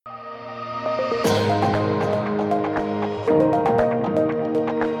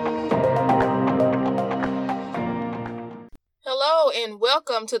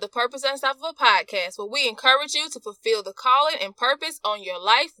welcome to the Purpose Unstoppable podcast, where we encourage you to fulfill the calling and purpose on your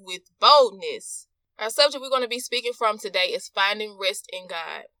life with boldness. Our subject we're going to be speaking from today is finding rest in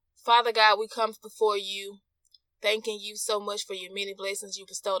God. Father God, we come before you, thanking you so much for your many blessings you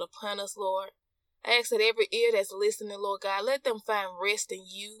bestowed upon us, Lord. I ask that every ear that's listening, Lord God, let them find rest in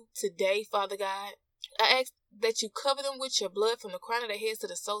you today, Father God. I ask that you cover them with your blood from the crown of their heads to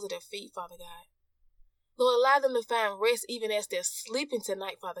the soles of their feet, Father God. Lord, allow them to find rest even as they're sleeping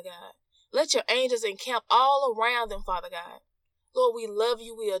tonight, Father God. Let your angels encamp all around them, Father God. Lord, we love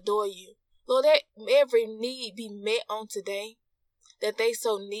you. We adore you. Lord, let every need be met on today that they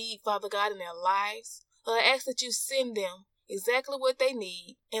so need, Father God, in their lives. Lord, I ask that you send them exactly what they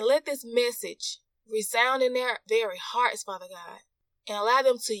need and let this message resound in their very hearts, Father God, and allow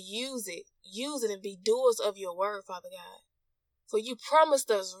them to use it and be doers of your word, Father God. For you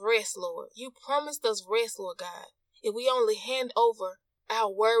promised us rest, Lord. You promised us rest, Lord God, if we only hand over our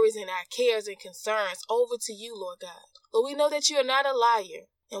worries and our cares and concerns over to you, Lord God. Lord, we know that you are not a liar,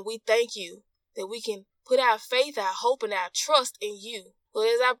 and we thank you that we can put our faith, our hope, and our trust in you. Lord,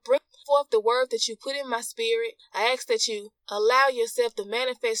 as I bring forth the word that you put in my spirit, I ask that you allow yourself to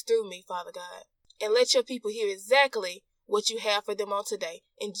manifest through me, Father God, and let your people hear exactly what you have for them on today.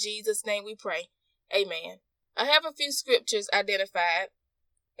 In Jesus' name we pray. Amen. I have a few scriptures identified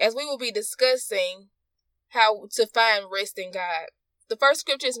as we will be discussing how to find rest in God. The first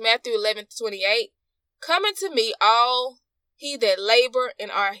scripture is Matthew 11:28. Come unto me, all he that labor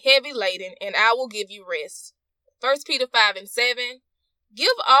and are heavy laden, and I will give you rest. 1 Peter 5:7.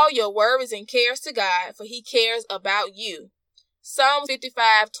 Give all your worries and cares to God, for he cares about you. Psalm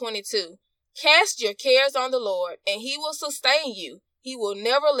 55:22. Cast your cares on the Lord, and he will sustain you. He will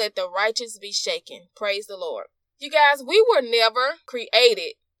never let the righteous be shaken. Praise the Lord. You guys, we were never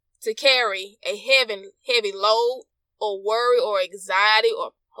created to carry a heavy load or worry or anxiety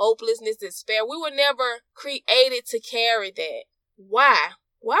or hopelessness, despair. We were never created to carry that. Why?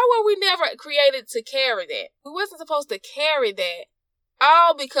 Why were we never created to carry that? We wasn't supposed to carry that,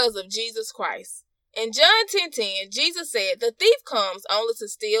 all because of Jesus Christ. In John 10:10, Jesus said, the thief comes only to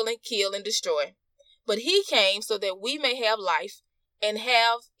steal and kill and destroy. But he came so that we may have life and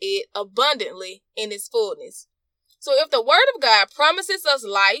have it abundantly in its fullness. So if the word of God promises us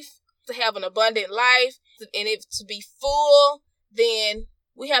life, to have an abundant life, and it to be full, then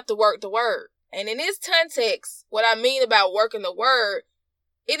we have to work the word. And in this context, what I mean about working the word,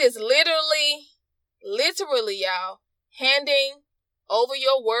 it is literally, y'all, handing over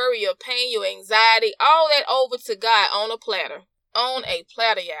your worry, your pain, your anxiety, all that over to God on a platter. On a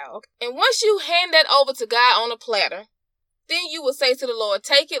platter, y'all. And once you hand that over to God on a platter, then you will say to the Lord,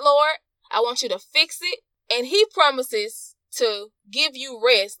 take it, Lord. I want you to fix it. And he promises to give you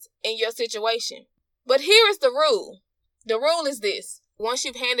rest in your situation. But here is the rule. The rule is this. Once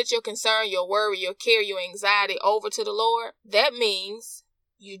you've handed your concern, your worry, your care, your anxiety over to the Lord, that means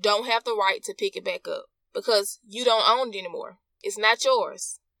you don't have the right to pick it back up because you don't own it anymore. It's not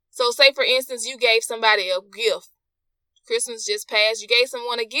yours. So say, for instance, you gave somebody a gift. Christmas just passed. You gave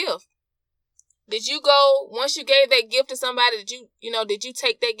someone a gift. Did you go, once you gave that gift to somebody, did you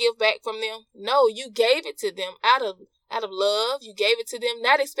take that gift back from them? No, you gave it to them out of love. You gave it to them,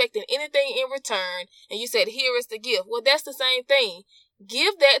 not expecting anything in return. And you said, here is the gift. Well, that's the same thing.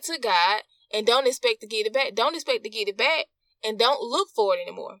 Give that to God and don't expect to get it back. Don't expect to get it back and don't look for it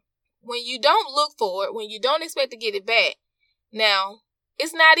anymore. When you don't look for it, when you don't expect to get it back, now,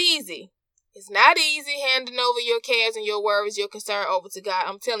 it's not easy. It's not easy handing over your cares and your worries, your concern over to God.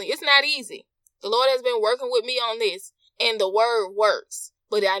 I'm telling you, it's not easy. The Lord has been working with me on this, and the word works.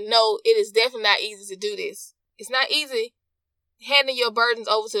 But I know it is definitely not easy to do this. It's not easy handing your burdens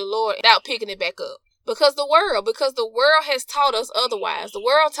over to the Lord without picking it back up. Because the world has taught us otherwise. The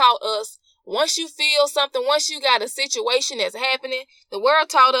world taught us once you feel something, once you got a situation that's happening, the world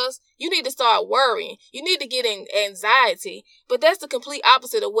taught us you need to start worrying. You need to get in anxiety. But that's the complete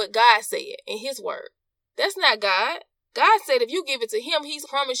opposite of what God said in his word. That's not God. God said if you give it to him, he's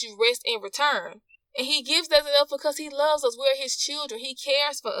promised you rest in return. And he gives us enough because he loves us. We're his children. He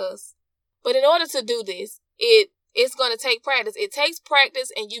cares for us. But in order to do this, it's going to take practice. It takes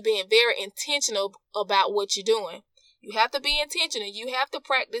practice and you being very intentional about what you're doing. You have to be intentional. You have to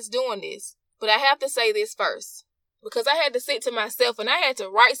practice doing this. But I have to say this first, because I had to sit to myself and I had to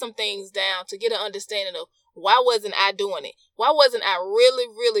write some things down to get an understanding of why wasn't I doing it? Why wasn't I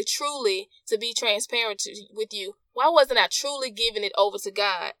really, truly, to be transparent with you, why wasn't I truly giving it over to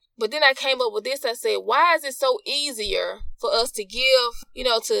God? But then I came up with this. I said, why is it so easier for us to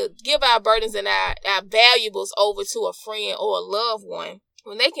give our burdens and our valuables over to a friend or a loved one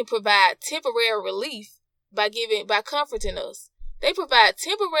when they can provide temporary relief by comforting us? They provide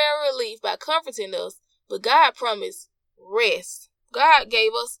temporary relief by comforting us, but God promised rest. God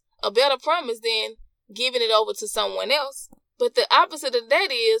gave us a better promise than giving it over to someone else. But the opposite of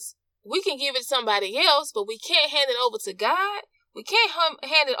that is we can give it to somebody else, but we can't hand it over to God. We can't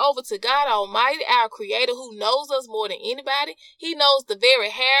hand it over to God Almighty, our Creator, who knows us more than anybody. He knows the very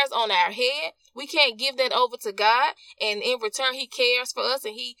hairs on our head. We can't give that over to God, and in return, He cares for us,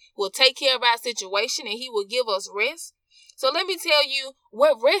 and He will take care of our situation, and He will give us rest. So let me tell you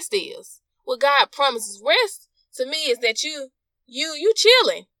what rest is. What God promises. Rest to me is that you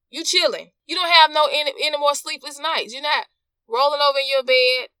chilling. You chilling. You don't have any more sleepless nights. You're not rolling over in your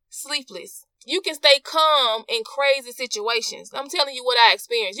bed sleepless. You can stay calm in crazy situations. I'm telling you what I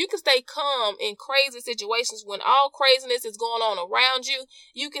experienced. You can stay calm in crazy situations when all craziness is going on around you.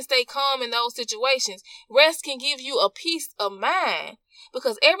 You can stay calm in those situations. Rest can give you a peace of mind,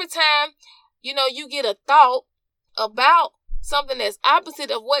 because every time, you get a thought about something that's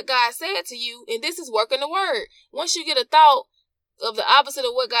opposite of what God said to you, and this is working the word. Once you get a thought of the opposite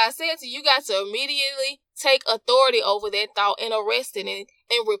of what God said to you, you got to immediately take authority over that thought and arrest it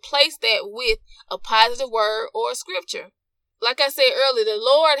and replace that with a positive word or a scripture. Like I said earlier, the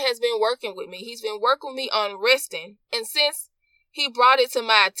Lord has been working with me. He's been working with me on resting. And since He brought it to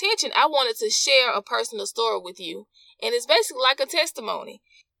my attention, I wanted to share a personal story with you. And it's basically like a testimony.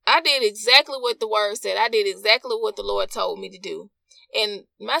 I did exactly what the word said. I did exactly what the Lord told me to do. And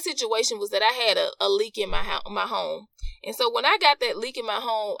my situation was that I had a leak in my home. And so when I got that leak in my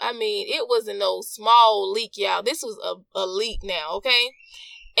home, it wasn't no small leak, y'all. This was a leak now, okay?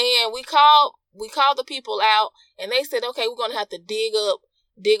 And we called the people out, and they said, okay, we're going to have to dig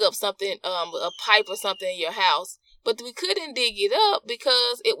up something, a pipe or something in your house. But we couldn't dig it up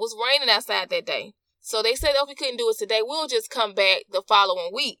because it was raining outside that day. So they said, oh, we couldn't do it today. We'll just come back the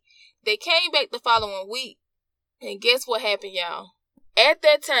following week. They came back the following week, and guess what happened, y'all? At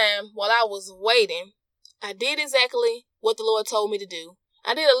that time, while I was waiting, I did exactly what the Lord told me to do.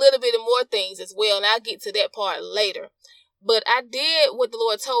 I did a little bit of more things as well, and I'll get to that part later. But I did what the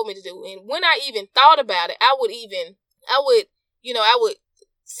Lord told me to do. And when I even thought about it, I would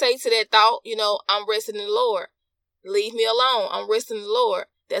say to that thought, I'm resting in the Lord. Leave me alone. I'm resting in the Lord.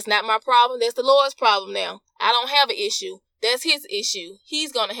 That's not my problem. That's the Lord's problem now. I don't have an issue. That's His issue.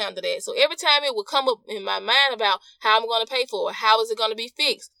 He's going to handle that. So every time it would come up in my mind about how I'm going to pay for it, how is it going to be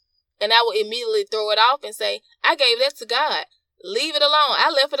fixed, and I would immediately throw it off and say, I gave that to God. Leave it alone.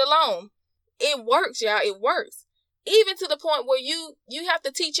 I left it alone. It works, y'all. It works. Even to the point where you have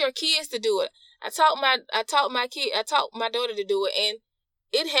to teach your kids to do it. I taught my daughter to do it, and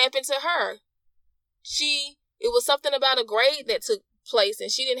it happened to her. It was something about a grade that took place,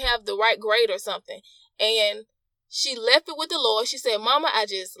 and she didn't have the right grade or something. And she left it with the Lord. She said, Mama, I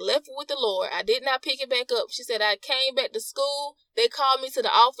just left it with the Lord. I did not pick it back up. She said, I came back to school. They called me to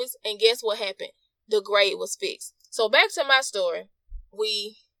the office, and guess what happened? The grade was fixed. So back to my story.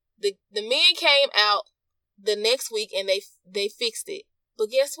 The men came out the next week, and they fixed it. But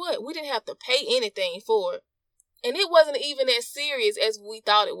guess what? We didn't have to pay anything for it. And it wasn't even as serious as we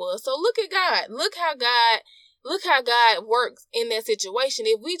thought it was. So look at God. Look how God works in that situation.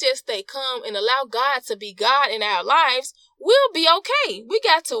 If we just stay calm and allow God to be God in our lives, we'll be okay. We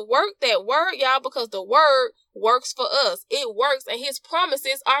got to work that word, y'all, because the word works for us. It works, and His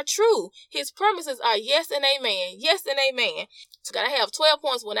promises are true. His promises are yes and amen. Yes and amen. So I have 12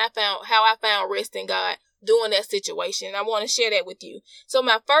 points how I found rest in God during that situation. And I want to share that with you. So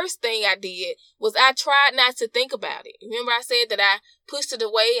my first thing I did was I tried not to think about it. Remember I said that I pushed it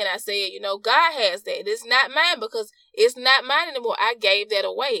away, and I said, God has that. It's not mine because it's not mine anymore. I gave that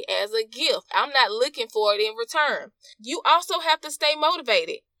away as a gift. I'm not looking for it in return. You also have to stay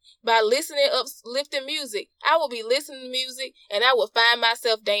motivated by listening to uplifting music. I will be listening to music, and I will find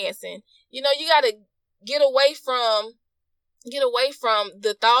myself dancing. You got to get away from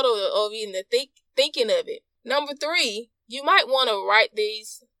the thought of even the thinking of it. Number 3, you might want to write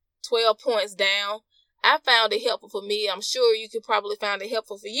these 12 points down. I found it helpful for me. I'm sure you could probably find it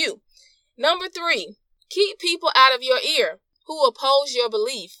helpful for you. Number 3, keep people out of your ear who oppose your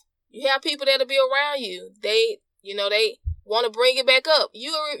belief. You have people that'll be around you. They want to bring it back up.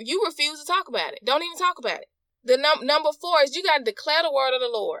 You refuse to talk about it. Don't even talk about it. The number 4 is you got to declare the word of the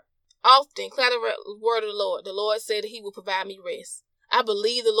Lord. Often declare the word of the Lord. The Lord said that He will provide me rest. I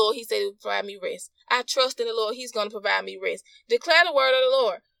believe the Lord. He said He will provide me rest. I trust in the Lord. He's going to provide me rest. Declare the word of the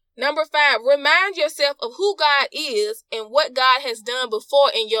Lord. Number 5, remind yourself of who God is and what God has done before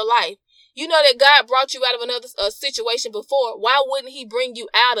in your life. You know that God brought you out of another situation before. Why wouldn't He bring you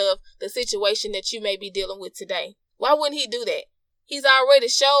out of the situation that you may be dealing with today? Why wouldn't He do that? He's already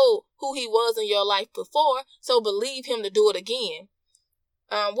showed who he was in your life before, so believe him to do it again.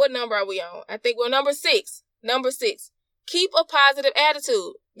 What number are we on? I think we're number 6. Number 6. Keep a positive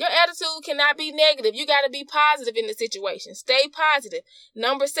attitude. Your attitude cannot be negative. You got to be positive in the situation. Stay positive.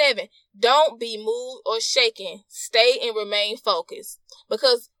 Number 7. Don't be moved or shaken. Stay and remain focused.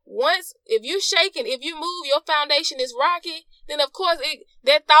 Because if you're shaking, if you move, your foundation is rocky, then of course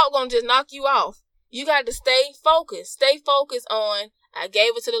that thought gonna just knock you off. You got to stay focused. Stay focused on, I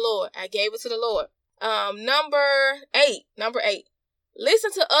gave it to the Lord. I gave it to the Lord. Number 8.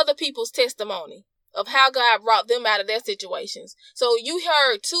 Listen to other people's testimony of how God brought them out of their situations. So you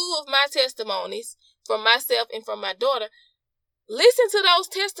heard 2 of my testimonies from myself and from my daughter. Listen to those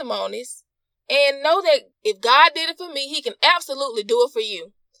testimonies and know that if God did it for me, he can absolutely do it for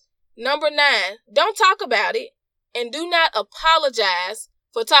you. Number 9, don't talk about it and do not apologize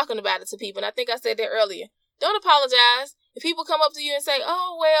for talking about it to people. And I think I said that earlier. Don't apologize. If people come up to you and say,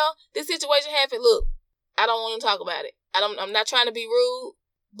 oh, well, this situation happened. Look, I don't want to talk about it. I'm not trying to be rude,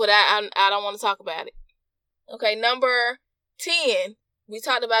 but I don't want to talk about it. Okay, number 10. We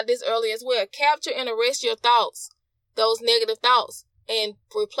talked about this earlier as well. Capture and arrest your thoughts, those negative thoughts, and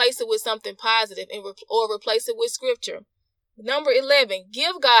replace it with something positive, or replace it with scripture. Number 11.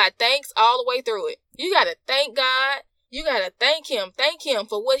 Give God thanks all the way through it. You got to thank God. You got to thank him. Thank him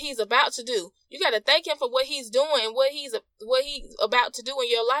for what he's about to do. You got to thank him for what he's doing and what he's about to do in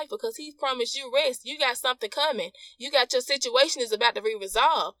your life, because he's promised you rest. You got something coming. You got your situation is about to be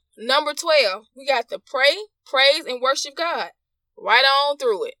resolved. Number 12, we got to pray, praise, and worship God right on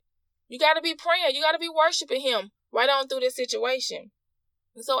through it. You got to be praying. You got to be worshiping him right on through this situation.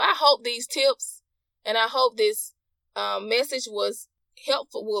 And so I hope these tips and I hope this message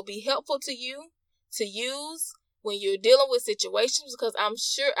will be helpful to you to use when you're dealing with situations, because I'm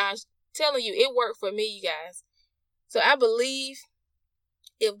telling you, it worked for me, you guys. So I believe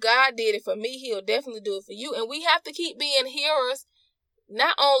if God did it for me, he'll definitely do it for you. And we have to keep being hearers,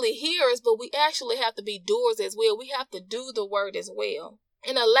 not only hearers, but we actually have to be doers as well. We have to do the word as well.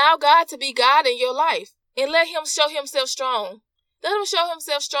 And allow God to be God in your life. And let him show himself strong. Let him show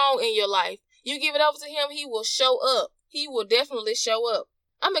himself strong in your life. You give it over to him, he will show up. He will definitely show up.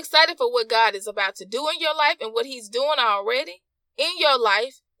 I'm excited for what God is about to do in your life and what he's doing already in your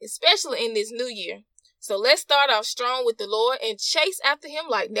life, especially in this new year. So let's start off strong with the Lord and chase after him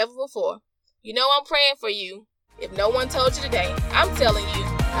like never before. You know I'm praying for you. If no one told you today, I'm telling you,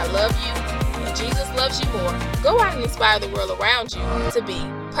 I love you and Jesus loves you more. Go out and inspire the world around you to be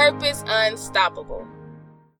purpose unstoppable.